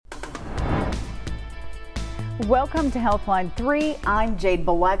Welcome to Healthline 3. I'm Jade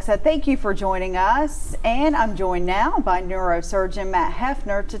Balexa. Thank you for joining us. And I'm joined now by Neurosurgeon Matt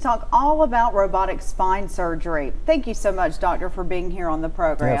Hefner to talk all about robotic spine surgery. Thank you so much, Doctor, for being here on the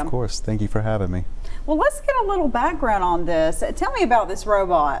program. Yeah, of course. Thank you for having me. Well, let's get a little background on this. Tell me about this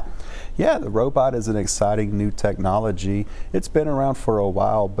robot. Yeah, the robot is an exciting new technology. It's been around for a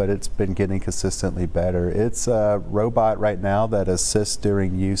while, but it's been getting consistently better. It's a robot right now that assists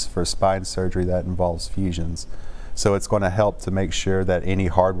during use for spine surgery that involves fusions. So it's going to help to make sure that any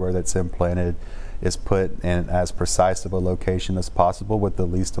hardware that's implanted is put in as precise of a location as possible with the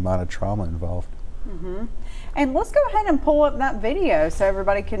least amount of trauma involved. And let's go ahead and pull up that video so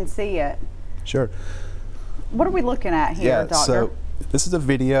everybody can see it. Sure. What are we looking at here, Doctor? So this is a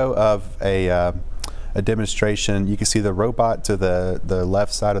video of a demonstration. You can see the robot to the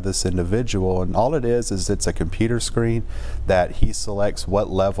left side of this individual, and all it is it's a computer screen that he selects what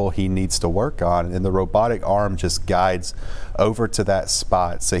level he needs to work on, and the robotic arm just guides over to that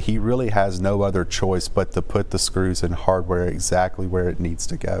spot. So he really has no other choice but to put the screws and hardware exactly where it needs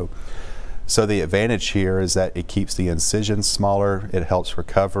to go. So the advantage here is that it keeps the incisions smaller, it helps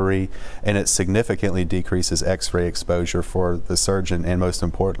recovery, and it significantly decreases X-ray exposure for the surgeon and most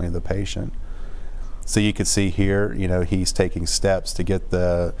importantly the patient. So you can see here, you know, he's taking steps to get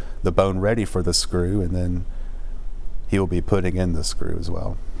the bone ready for the screw, and then he will be putting in the screw as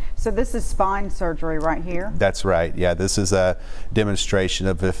well. So this is spine surgery right here? That's right. Yeah, this is a demonstration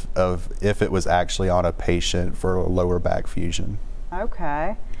of if it was actually on a patient for a lower back fusion.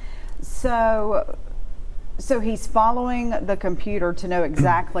 Okay. So he's following the computer to know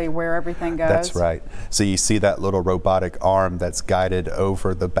exactly where everything goes? That's right. So you see that little robotic arm that's guided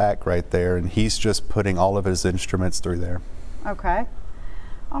over the back right there, and he's just putting all of his instruments through there. Okay.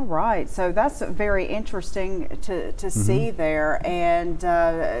 All right. So that's very interesting to see there, and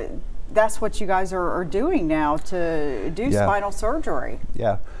that's what you guys are doing now to do spinal surgery.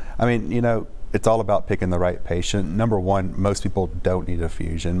 Yeah. I mean, you know, it's all about picking the right patient. Number one, most people don't need a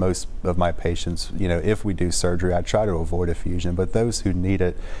fusion. Most of my patients, you know, if we do surgery, I try to avoid a fusion, but those who need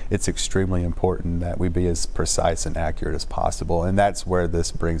it, it's extremely important that we be as precise and accurate as possible. And that's where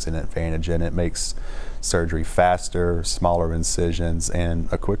this brings an advantage, and it makes surgery faster, smaller incisions, and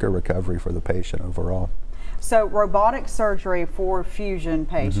a quicker recovery for the patient overall. So robotic surgery for fusion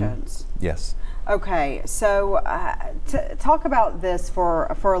patients? Yes. Okay, so talk about this for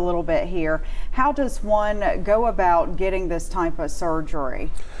a little bit here. How does one go about getting this type of surgery?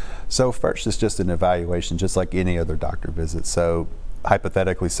 So first, it's just an evaluation, just like any other doctor visit. So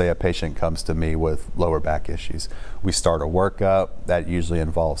hypothetically, say a patient comes to me with lower back issues. We start a workup that usually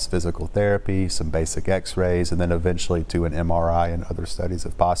involves physical therapy, some basic x-rays, and then eventually to an MRI and other studies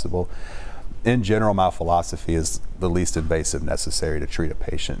if possible. In general, my philosophy is the least invasive necessary to treat a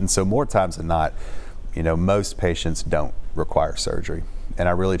patient. And so more times than not, you know, most patients don't require surgery. And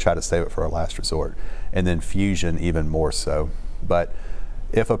I really try to save it for a last resort. And then fusion even more so. But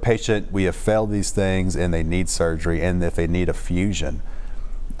if a patient, we have failed these things and they need surgery, and if they need a fusion,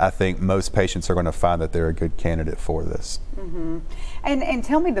 I think most patients are going to find that they're a good candidate for this. And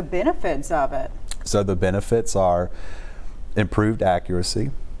tell me the benefits of it. So the benefits are improved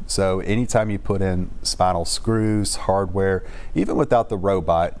accuracy. So anytime you put in spinal screws, hardware, even without the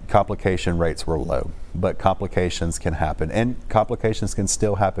robot, complication rates were low. But complications can happen, and complications can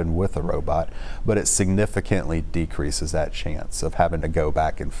still happen with a robot, but it significantly decreases that chance of having to go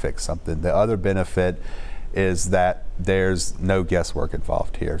back and fix something. The other benefit is that there's no guesswork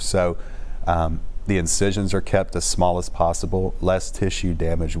involved here. So the incisions are kept as small as possible, less tissue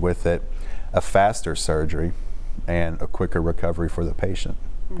damage with it, a faster surgery, and a quicker recovery for the patient.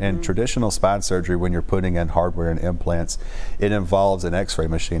 In traditional spine surgery, when you're putting in hardware and implants, it involves an x-ray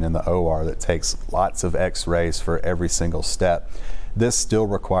machine in the OR that takes lots of x-rays for every single step. This still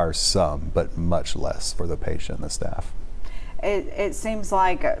requires some, but much less for the patient and the staff. It seems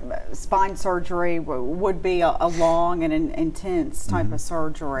like spine surgery would be a long and intense type of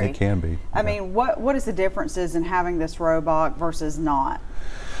surgery. It can be. I mean, what is the differences in having this robot versus not?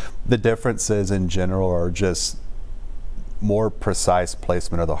 The differences in general are just more precise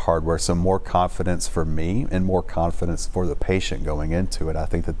placement of the hardware, so more confidence for me and more confidence for the patient going into it. I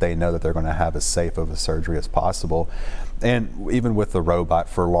think that they know that they're going to have as safe of a surgery as possible. And even with the robot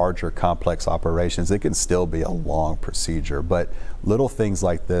for larger complex operations, it can still be a long procedure, but little things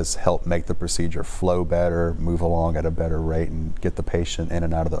like this help make the procedure flow better, move along at a better rate, and get the patient in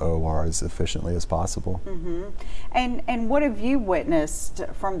and out of the OR as efficiently as possible. And what have you witnessed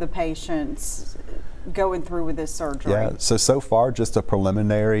from the patients going through with this surgery? Yeah, so far just a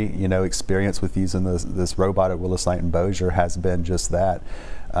preliminary, experience with using this robot at Willis Knight and Bossier has been just that.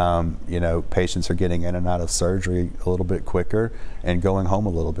 You know, patients are getting in and out of surgery a little bit quicker and going home a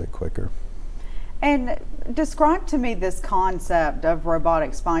little bit quicker. And describe to me this concept of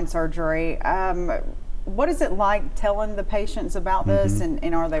robotic spine surgery. What is it like telling the patients about this,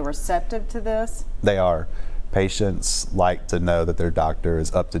 and are they receptive to this? They are. Patients like to know that their doctor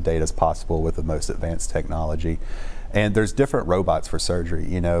is up to date as possible with the most advanced technology. And there's different robots for surgery.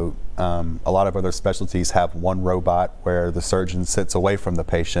 You know, a lot of other specialties have one robot where the surgeon sits away from the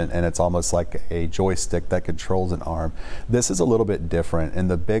patient and it's almost like a joystick that controls an arm. This is a little bit different, and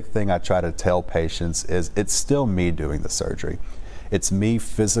the big thing I try to tell patients is it's still me doing the surgery. It's me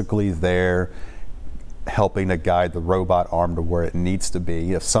physically there helping to guide the robot arm to where it needs to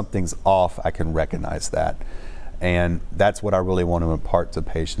be. If something's off, I can recognize that. And that's what I really want to impart to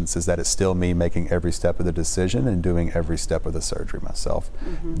patients, is that it's still me making every step of the decision and doing every step of the surgery myself.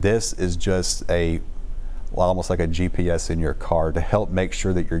 This is just almost like a GPS in your car to help make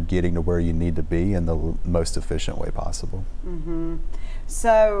sure that you're getting to where you need to be in the most efficient way possible.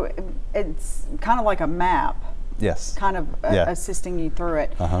 So it's kind of like a map. Yes. Kind of assisting you through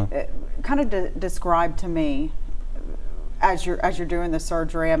it. Kind of describe to me, as you're doing the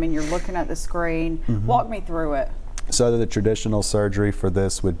surgery, I mean, you're looking at the screen. Walk me through it. So the traditional surgery for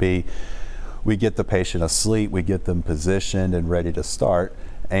this would be, we get the patient asleep, we get them positioned and ready to start.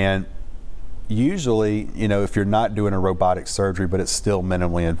 And usually, you know, if you're not doing a robotic surgery, but it's still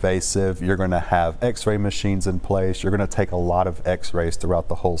minimally invasive, you're going to have x-ray machines in place. You're going to take a lot of x-rays throughout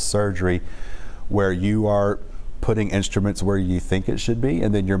the whole surgery, where you are putting instruments where you think it should be,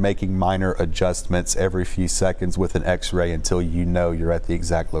 and then you're making minor adjustments every few seconds with an x-ray until you know you're at the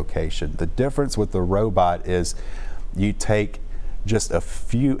exact location. The difference with the robot is you take just a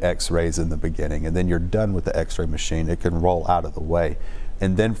few x-rays in the beginning, and then you're done with the x-ray machine. It can roll out of the way.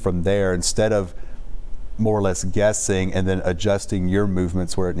 And then from there, instead of more or less guessing and then adjusting your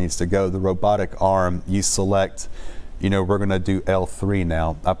movements where it needs to go, the robotic arm, you select, you know, we're going to do L3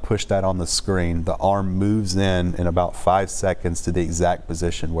 now. I push that on the screen. The arm moves in about 5 seconds to the exact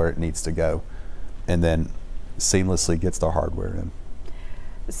position where it needs to go, and then seamlessly gets the hardware in.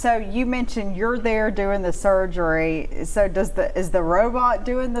 So you mentioned you're there doing the surgery. So is the robot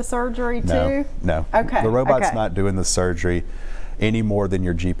doing the surgery too? No. Okay. The robot's not doing the surgery any more than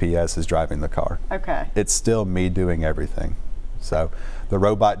your GPS is driving the car. Okay. It's still me doing everything. So the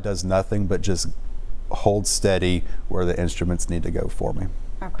robot does nothing but just hold steady where the instruments need to go for me.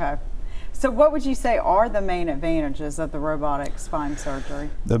 Okay. So what would you say are the main advantages of the robotic spine surgery?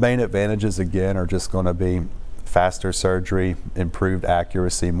 The main advantages, again, are just going to be faster surgery, improved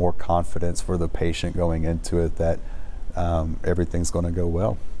accuracy, more confidence for the patient going into it that everything's going to go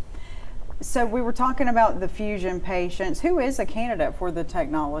well. So we were talking about the fusion patients. Who is a candidate for the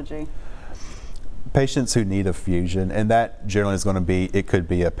technology? Patients who need a fusion, and that generally is going to be, it could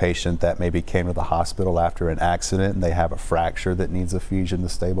be a patient that maybe came to the hospital after an accident and they have a fracture that needs a fusion to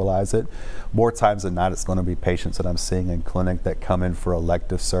stabilize it. More times than not, it's going to be patients that I'm seeing in clinic that come in for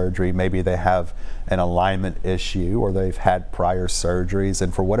elective surgery. Maybe they have an alignment issue or they've had prior surgeries,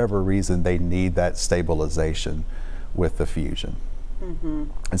 and for whatever reason they need that stabilization with the fusion.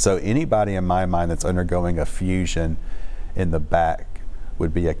 And so anybody in my mind that's undergoing a fusion in the back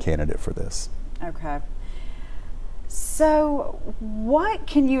would be a candidate for this. Okay. So what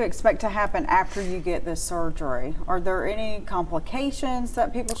can you expect to happen after you get this surgery? Are there any complications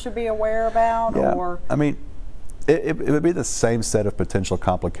that people should be aware about? Yeah. Or I mean, it would be the same set of potential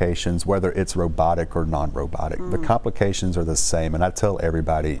complications whether it's robotic or non-robotic. The complications are the same, and I tell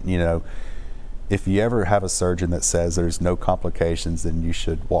everybody, you know, if you ever have a surgeon that says there's no complications, then you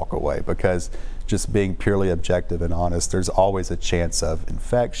should walk away, because just being purely objective and honest, there's always a chance of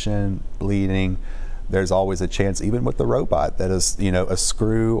infection, bleeding. There's always a chance, even with the robot, that is, you know, a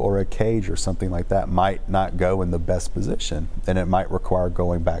screw or a cage or something like that might not go in the best position, and it might require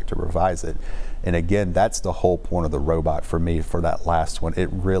going back to revise it. And again, that's the whole point of the robot for me for that last one. It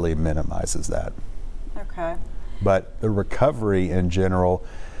really minimizes that. Okay. But the recovery in general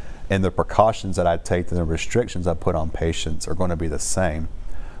and the precautions that I take and the restrictions I put on patients are going to be the same.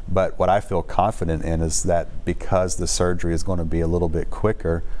 But what I feel confident in is that because the surgery is going to be a little bit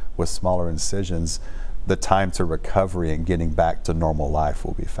quicker with smaller incisions, the time to recovery and getting back to normal life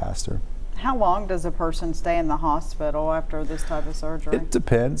will be faster. How long does a person stay in the hospital after this type of surgery? It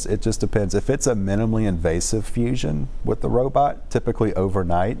depends. It just depends. If it's a minimally invasive fusion with the robot, typically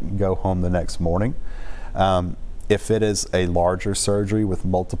overnight and go home the next morning. If it is a larger surgery with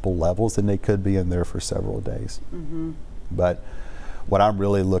multiple levels, then they could be in there for several days. But what I'm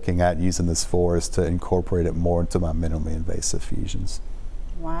really looking at using this for is to incorporate it more into my minimally invasive fusions.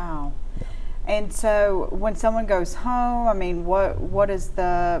 Wow. And so when someone goes home, I mean, what is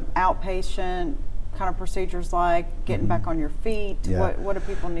the outpatient kind of procedures like? Getting back on your feet? Yeah. What do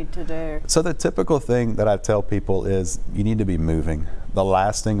people need to do? So the typical thing that I tell people is you need to be moving. The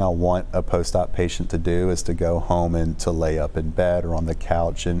last thing I want a post-op patient to do is to go home and to lay up in bed or on the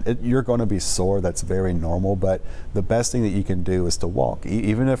couch. And you're going to be sore. That's very normal. But the best thing that you can do is to walk.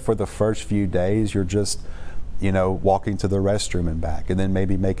 Even if for the first few days you're just walking to the restroom and back, and then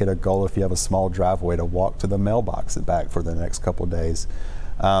maybe make it a goal if you have a small driveway to walk to the mailbox and back for the next couple of days.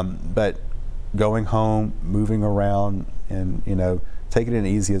 But going home, moving around, and taking it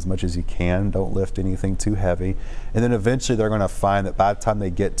easy as much as you can. Don't lift anything too heavy. And then eventually they're going to find that by the time they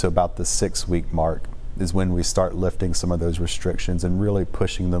get to about the 6-week mark is when we start lifting some of those restrictions and really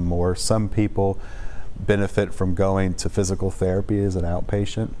pushing them more. Some people benefit from going to physical therapy as an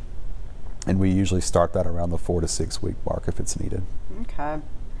outpatient, and we usually start that around the 4 to 6 week mark if it's needed. Okay.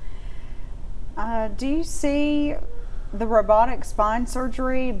 Do you see the robotic spine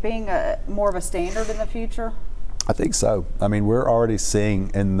surgery being more of a standard in the future? I think so. I mean, we're already seeing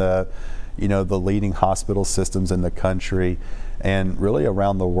in the leading hospital systems in the country and really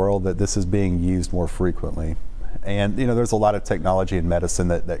around the world that this is being used more frequently. And there's a lot of technology in medicine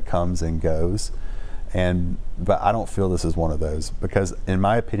that comes and goes. But I don't feel this is one of those, because in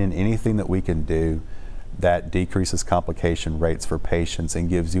my opinion, anything that we can do that decreases complication rates for patients and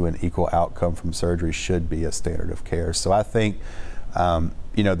gives you an equal outcome from surgery should be a standard of care. So I think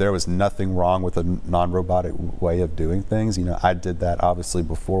there was nothing wrong with a non-robotic way of doing things. I did that obviously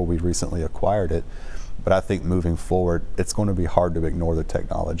before we recently acquired it, but I think moving forward, it's going to be hard to ignore the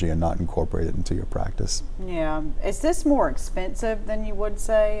technology and not incorporate it into your practice. Yeah. Is this more expensive than you would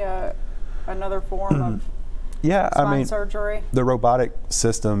say another form of spine surgery? The robotic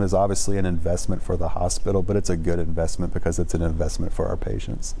system is obviously an investment for the hospital, but it's a good investment because it's an investment for our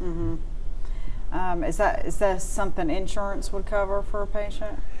patients. Mm-hmm. Is that something insurance would cover for a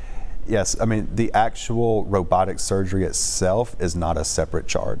patient? Yes. I mean, the actual robotic surgery itself is not a separate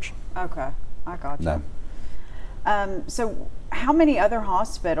charge. Okay. I got you. No. So how many other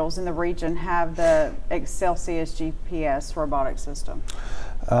hospitals in the region have the Excelsius GPS robotic system?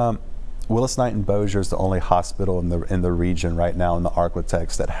 Willis Knight and Bossier is the only hospital in the region right now in the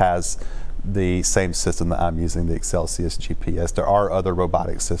Arklatex that has the same system that I'm using, the Excelsius GPS. There are other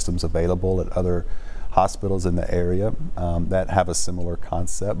robotic systems available at other hospitals in the area that have a similar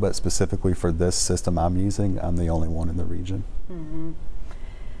concept, but specifically for this system I'm using, I'm the only one in the region. Mm-hmm.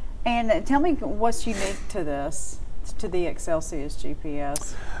 And tell me what's unique to this, to the Excelsius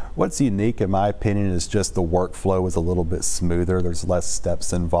GPS? What's unique, in my opinion, is just the workflow is a little bit smoother. There's less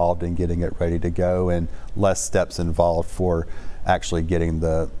steps involved in getting it ready to go, and less steps involved for actually getting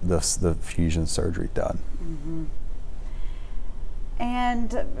the fusion surgery done. Mm-hmm.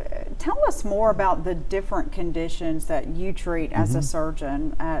 And tell us more about the different conditions that you treat as a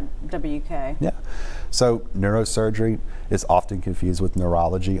surgeon at WK. Yeah. So neurosurgery is often confused with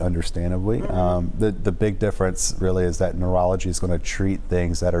neurology, understandably. The big difference really is that neurology is going to treat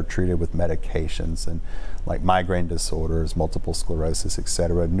things that are treated with medications, and like migraine disorders, multiple sclerosis,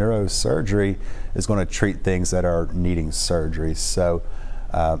 etc. Neurosurgery is going to treat things that are needing surgery. So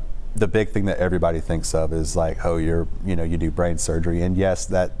the big thing that everybody thinks of is like, oh, you do brain surgery, and yes,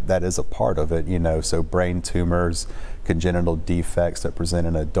 that is a part of it. So brain tumors, congenital defects that present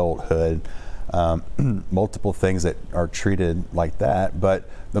in adulthood, multiple things that are treated like that. But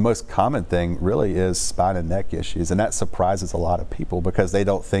the most common thing really is spine and neck issues, and that surprises a lot of people because they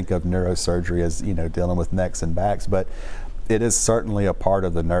don't think of neurosurgery as dealing with necks and backs, but it is certainly a part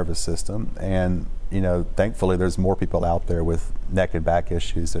of the nervous system. And thankfully there's more people out there with neck and back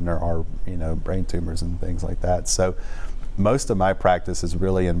issues than there are brain tumors and things like that. So most of my practice is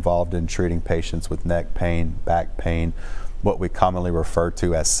really involved in treating patients with neck pain, back pain, what we commonly refer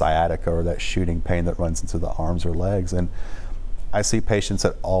to as sciatica, or that shooting pain that runs into the arms or legs. And I see patients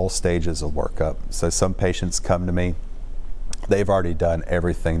at all stages of workup. So some patients come to me, they've already done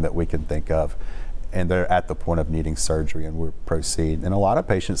everything that we can think of, and they're at the point of needing surgery, and we proceed. And a lot of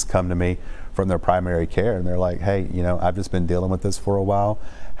patients come to me from their primary care, and they're like, hey, I've just been dealing with this for a while,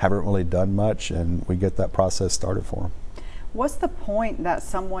 haven't really done much, and we get that process started for them. What's the point that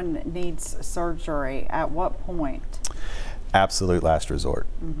someone needs surgery? At what point? Absolute last resort.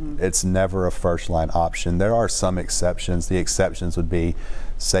 It's never a first line option. There are some exceptions. The exceptions would be,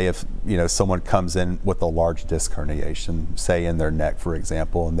 say if someone comes in with a large disc herniation, say in their neck, for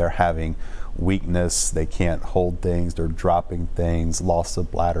example, and they're having weakness, they can't hold things, they're dropping things, loss of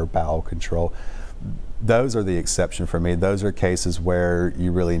bladder, bowel control. Those are the exception for me. Those are cases where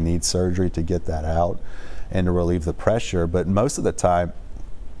you really need surgery to get that out and to relieve the pressure. But most of the time,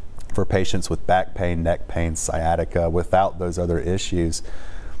 For patients with back pain, neck pain, sciatica, without those other issues,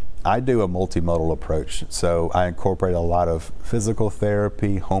 I do a multimodal approach. So I incorporate a lot of physical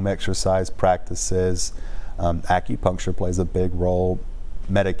therapy, home exercise practices, acupuncture plays a big role,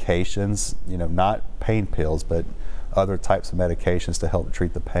 medications, not pain pills, but other types of medications to help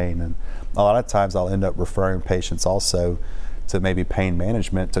treat the pain. And a lot of times I'll end up referring patients also to maybe pain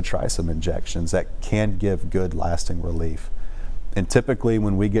management to try some injections that can give good lasting relief. And typically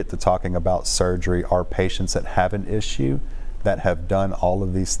when we get to talking about surgery, our patients that have an issue that have done all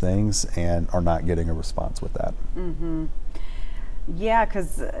of these things and are not getting a response with that. Mm-hmm. Yeah,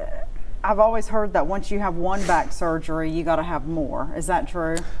 because I've always heard that once you have one back surgery, you got to have more. Is that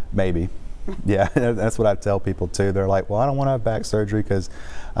true? Maybe. Yeah, that's what I tell people too. They're like, well, I don't want to have back surgery because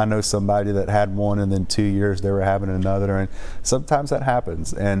I know somebody that had one and then 2 years they were having another. And sometimes that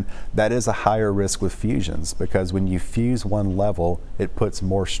happens. And that is a higher risk with fusions because when you fuse one level, it puts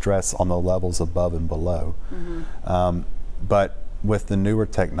more stress on the levels above and below. Mm-hmm. But with the newer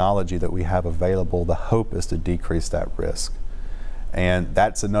technology that we have available, the hope is to decrease that risk. And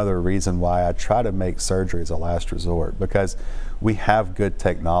that's another reason why I try to make surgery as a last resort, because we have good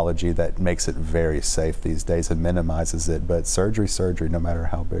technology that makes it very safe these days and minimizes it, but surgery, no matter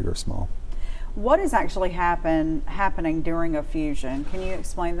how big or small. What is actually happening during a fusion? Can you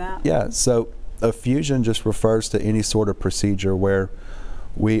explain that? Yeah, so a fusion just refers to any sort of procedure where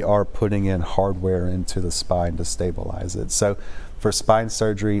we are putting in hardware into the spine to stabilize it. So for spine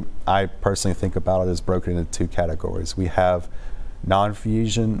surgery, I personally think about it as broken into two categories. We have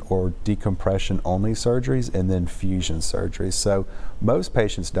non-fusion or decompression only surgeries and then fusion surgeries. So most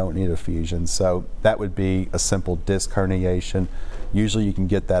patients don't need a fusion. So that would be a simple disc herniation. Usually you can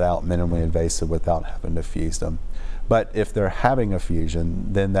get that out minimally invasive without having to fuse them. But if they're having a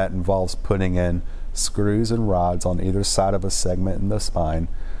fusion, then that involves putting in screws and rods on either side of a segment in the spine,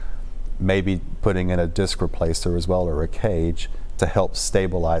 maybe putting in a disc replacer as well or a cage to help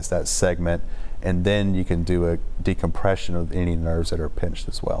stabilize that segment, and then you can do a decompression of any nerves that are pinched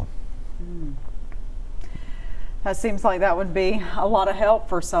as well. That seems like that would be a lot of help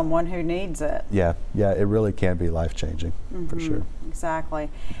for someone who needs it. Yeah, it really can be life-changing, for sure.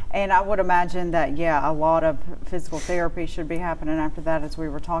 Exactly. And I would imagine that, a lot of physical therapy should be happening after that, as we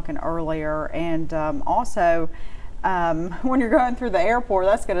were talking earlier. And also, when you're going through the airport,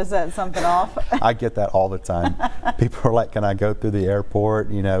 that's going to set something off. I get that all the time. People are like, can I go through the airport?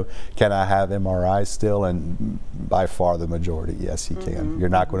 Can I have MRI still? And by far the majority, yes, you can. You're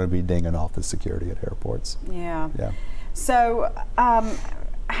not going to be dinging off the security at airports. Yeah. So,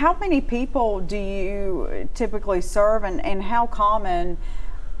 how many people do you typically serve, and how common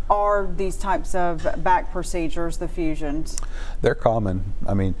are these types of back procedures, the fusions? They're common.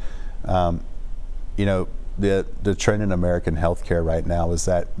 I mean, the trend in American healthcare right now is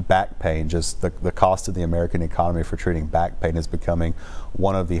that back pain, just the cost of the American economy for treating back pain is becoming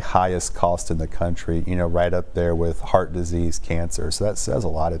one of the highest costs in the country, right up there with heart disease, cancer. So that says a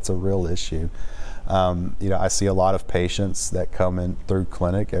lot. It's a real issue. I see a lot of patients that come in through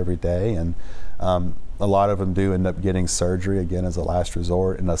clinic every day, and a lot of them do end up getting surgery again as a last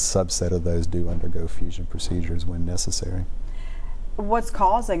resort, and a subset of those do undergo fusion procedures when necessary. What's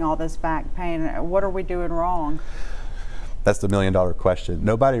causing all this back pain? What are we doing wrong? That's the million-dollar question.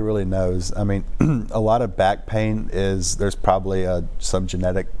 Nobody really knows. I mean, a lot of back pain there's probably some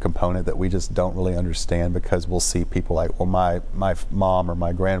genetic component that we just don't really understand, because we'll see people like, well, my mom or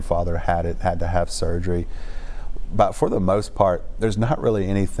my grandfather had to have surgery. But for the most part, there's not really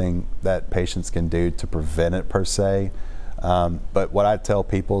anything that patients can do to prevent it per se. But what I tell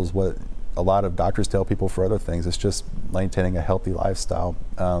people is what a lot of doctors tell people for other things. It's just maintaining a healthy lifestyle.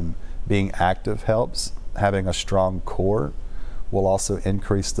 Being active helps. Having a strong core will also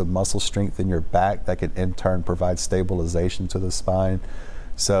increase the muscle strength in your back that can in turn provide stabilization to the spine.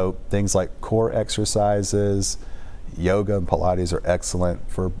 So things like core exercises, yoga and Pilates are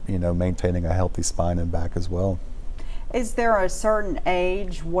excellent for maintaining a healthy spine and back as well. Is there a certain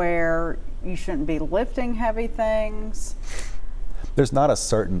age where you shouldn't be lifting heavy things? There's not a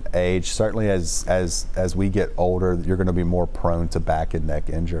certain age. Certainly as we get older, you're going to be more prone to back and neck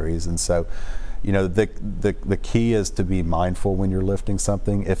injuries. And so, the key is to be mindful when you're lifting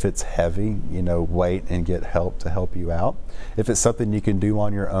something. If it's heavy, wait and get help to help you out. If it's something you can do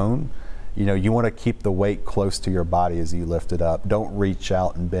on your own, you want to keep the weight close to your body as you lift it up. Don't reach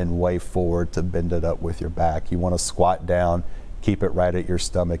out and bend way forward to bend it up with your back. You want to squat down, keep it right at your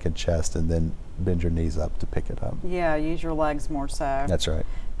stomach and chest, and then bend your knees up to pick it up. Yeah, use your legs more so. That's right.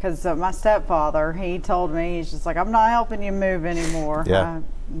 because my stepfather, he told me, he's just like, I'm not helping you move anymore. Yeah.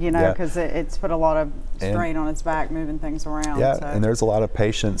 Because it's put a lot of strain on his back moving things around. Yeah, so. and there's a lot of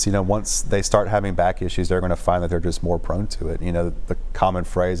patients, once they start having back issues, they're going to find that they're just more prone to it. The common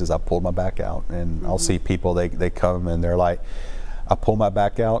phrase is, I pulled my back out. And I'll see people, they come and they're like, I pull my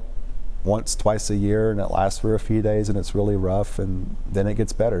back out once, twice a year, and it lasts for a few days, and it's really rough, and then it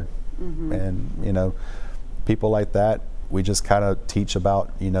gets better. And, people like that, we just kind of teach about,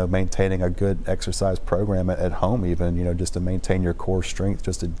 maintaining a good exercise program at home even, just to maintain your core strength,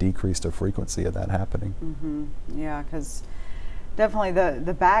 just to decrease the frequency of that happening. Yeah, because definitely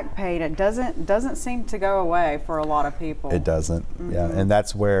the back pain, it doesn't seem to go away for a lot of people. It doesn't, yeah. And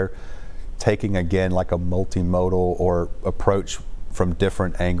that's where taking, again, like a multimodal or approach from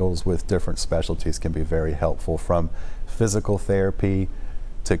different angles with different specialties can be very helpful, from physical therapy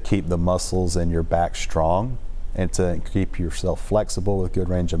to keep the muscles in your back strong and to keep yourself flexible with good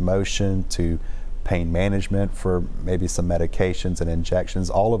range of motion, to pain management for maybe some medications and injections.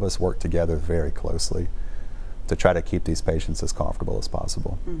 All of us work together very closely to try to keep these patients as comfortable as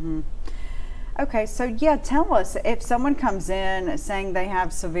possible. Okay, so tell us, if someone comes in saying they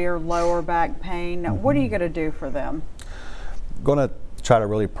have severe lower back pain, what are you going to do for them? Going to try to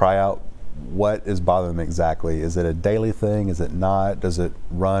really pry out what is bothering them exactly. Is it a daily thing? Is it not? Does it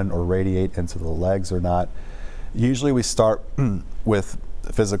run or radiate into the legs or not? Usually we start with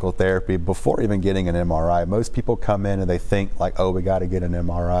physical therapy before even getting an MRI. Most people come in and they think like, oh, we got to get an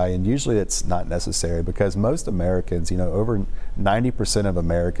MRI, and usually it's not necessary, because most Americans, over 90% of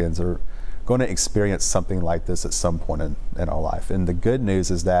Americans are going to experience something like this at some point in our life. And the good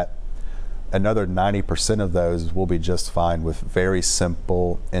news is that another 90% of those will be just fine with very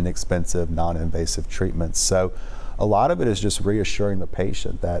simple, inexpensive, non-invasive treatments. So a lot of it is just reassuring the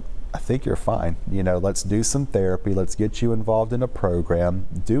patient that, I think you're fine. Let's do some therapy. Let's get you involved in a program.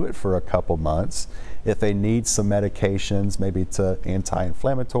 Do it for a couple months. If they need some medications, maybe to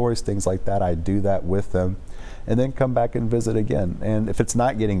anti-inflammatories, things like that, I do that with them, and then come back and visit again. And if it's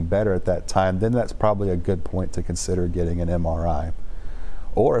not getting better at that time, then that's probably a good point to consider getting an MRI.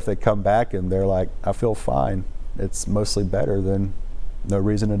 Or if they come back and they're like, I feel fine, it's mostly better, then no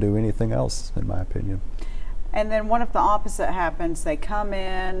reason to do anything else, in my opinion. And then what if the opposite happens? They come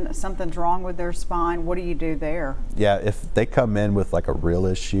in, something's wrong with their spine. What do you do there? Yeah, if they come in with like a real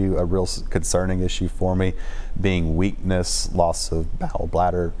issue, a real concerning issue for me, being weakness, loss of bowel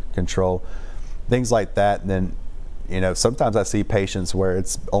bladder control, things like that, then sometimes I see patients where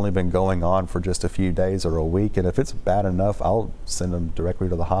it's only been going on for just a few days or a week, and if it's bad enough, I'll send them directly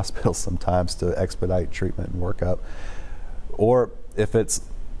to the hospital sometimes to expedite treatment and workup. Or if it's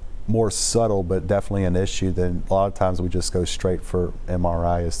more subtle but definitely an issue, then a lot of times we just go straight for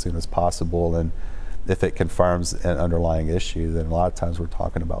MRI as soon as possible, and if it confirms an underlying issue, then a lot of times we're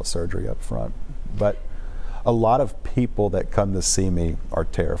talking about surgery up front. But a lot of people that come to see me are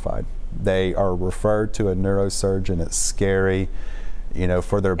terrified. They are referred to a neurosurgeon. It's scary,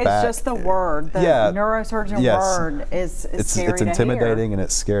 for their back. It's just the word. The neurosurgeon word is scary. It's intimidating, and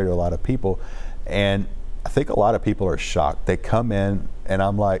it's scary to a lot of people. And I think a lot of people are shocked. They come in, and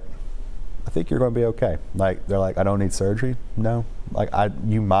I'm like, I think you're going to be okay. Like, they're like, I don't need surgery? No. Like,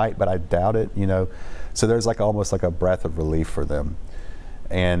 you might, but I doubt it, So there's like almost like a breath of relief for them.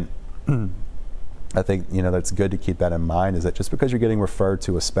 And I think, that's good to keep that in mind, is that just because you're getting referred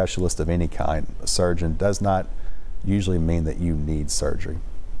to a specialist of any kind, a surgeon, does not usually mean that you need surgery.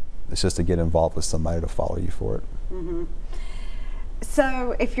 It's just to get involved with somebody to follow you for it.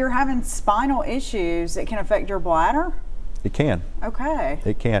 So if you're having spinal issues, it can affect your bladder? It can. Okay.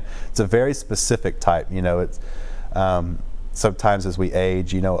 It can. It's a very specific type. It's sometimes as we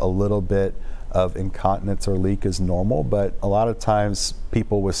age, a little bit of incontinence or leak is normal, but a lot of times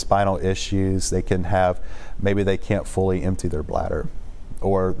people with spinal issues, they can have, maybe they can't fully empty their bladder,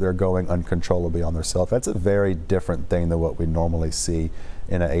 or they're going uncontrollably on themselves. That's a very different thing than what we normally see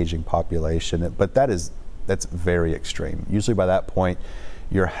in an aging population. But that's very extreme. Usually by that point,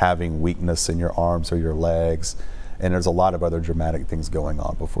 you're having weakness in your arms or your legs, and there's a lot of other dramatic things going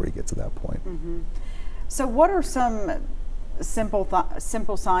on before you get to that point. So what are some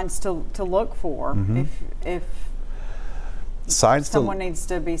simple signs to look for if someone needs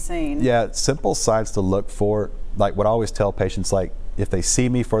to be seen? Yeah, simple signs to look for, like what I always tell patients, like if they see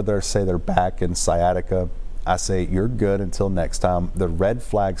me for their back and sciatica, I say, you're good until next time. The red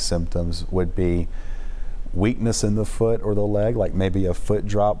flag symptoms would be weakness in the foot or the leg, like maybe a foot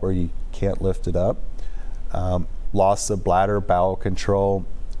drop where you can't lift it up, loss of bladder, bowel control,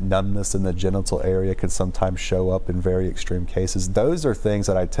 numbness in the genital area can sometimes show up in very extreme cases. Those are things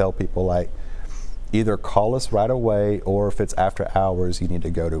that I tell people, like, either call us right away, or if it's after hours, you need to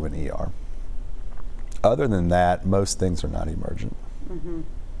go to an ER. Other than that, most things are not emergent. Mm-hmm.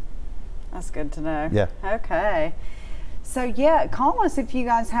 That's good to know. Yeah. Okay. So yeah, call us if you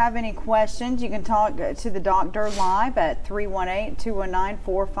guys have any questions. You can talk to the doctor live at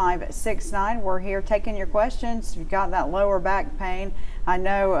 318-219-4569. We're here taking your questions. If you've got that lower back pain, I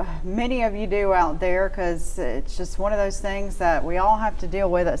know many of you do out there, because it's just one of those things that we all have to deal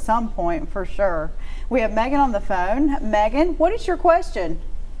with at some point, for sure. We have Megan on the phone. Megan, what is your question?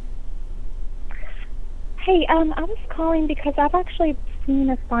 Hey, I was calling because I've actually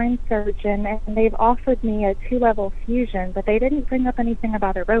seen a spine surgeon, and they've offered me a 2-level fusion, but they didn't bring up anything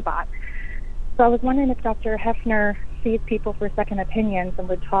about a robot. So I was wondering if Dr. Hefner sees people for second opinions and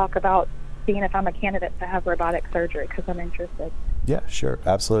would talk about seeing if I'm a candidate to have robotic surgery, because I'm interested. Yeah, sure,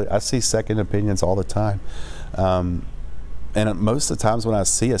 absolutely. I see second opinions all the time. And most of the times when I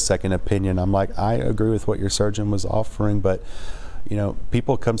see a second opinion, I'm like, I agree with what your surgeon was offering, but you know,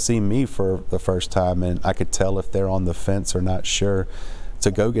 people come see me for the first time, and I could tell if they're on the fence or not sure, to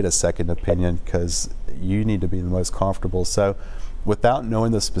go get a second opinion, because you need to be the most comfortable. So without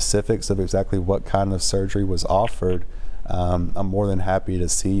knowing the specifics of exactly what kind of surgery was offered, I'm more than happy to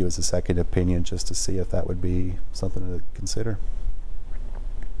see you as a second opinion, just to see if that would be something to consider.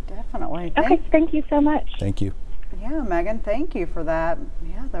 Definitely. Okay, thank you so much. Thank you. Yeah, Megan, thank you for that.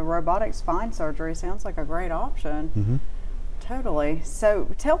 Yeah, the robotic spine surgery sounds like a great option. Mm-hmm. Totally. So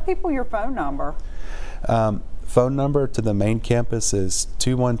tell people your phone number. Phone number to the main campus is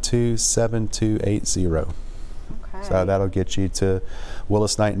 212-7280. Okay. So that'll get you to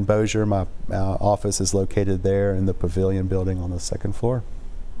Willis Knight and Bossier. My office is located there in the Pavilion building on the 2nd floor.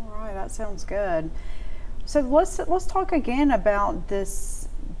 All right, that sounds good. So let's talk again about this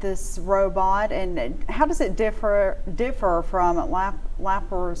robot, and how does it differ from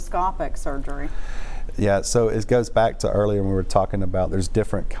laparoscopic surgery? Yeah, so it goes back to earlier when we were talking about there's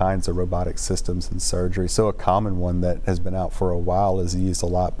different kinds of robotic systems in surgery. So a common one that has been out for a while is used a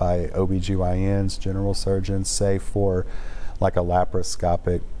lot by OBGYNs, general surgeons, say for like a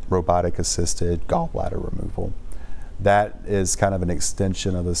laparoscopic robotic assisted gallbladder removal. That is kind of an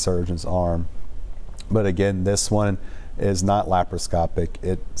extension of the surgeon's arm. But again, this one is not laparoscopic.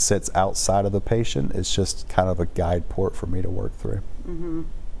 It sits outside of the patient. It's just kind of a guide port for me to work through. Mm-hmm.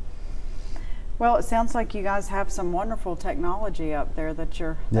 Well, it sounds like you guys have some wonderful technology up there that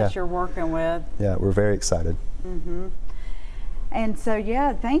you're working with. Yeah, we're very excited. Mm-hmm. And so,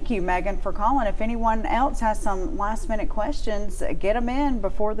 yeah, thank you, Megan, for calling. If anyone else has some last-minute questions, get them in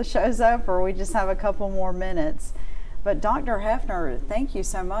before the show's over. We just have a couple more minutes. But Dr. Hefner, thank you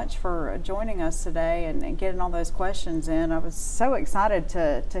so much for joining us today and getting all those questions in. I was so excited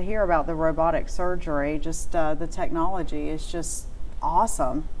to hear about the robotic surgery. Just the technology is just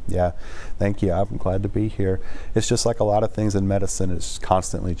awesome. Yeah, thank you. I'm glad to be here. It's just like a lot of things in medicine, it's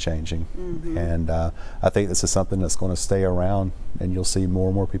constantly changing. Mm-hmm. And I think this is something that's going to stay around, and you'll see more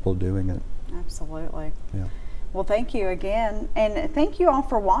and more people doing it. Absolutely. Yeah. Well, thank you again. And thank you all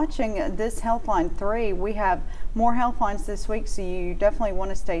for watching this Healthline 3. We have more Healthlines this week, so you definitely want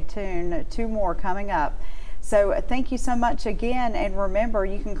to stay tuned. 2 more coming up. So thank you so much again, and remember,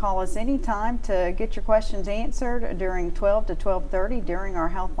 you can call us anytime to get your questions answered during 12 to 12:30 during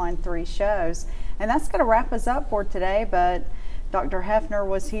our Healthline 3 shows. And that's going to wrap us up for today, but Dr. Hefner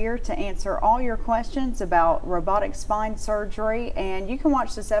was here to answer all your questions about robotic spine surgery, and you can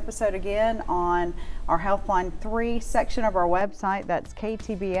watch this episode again on our Healthline 3 section of our website. That's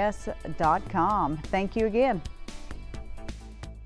ktbs.com. Thank you again.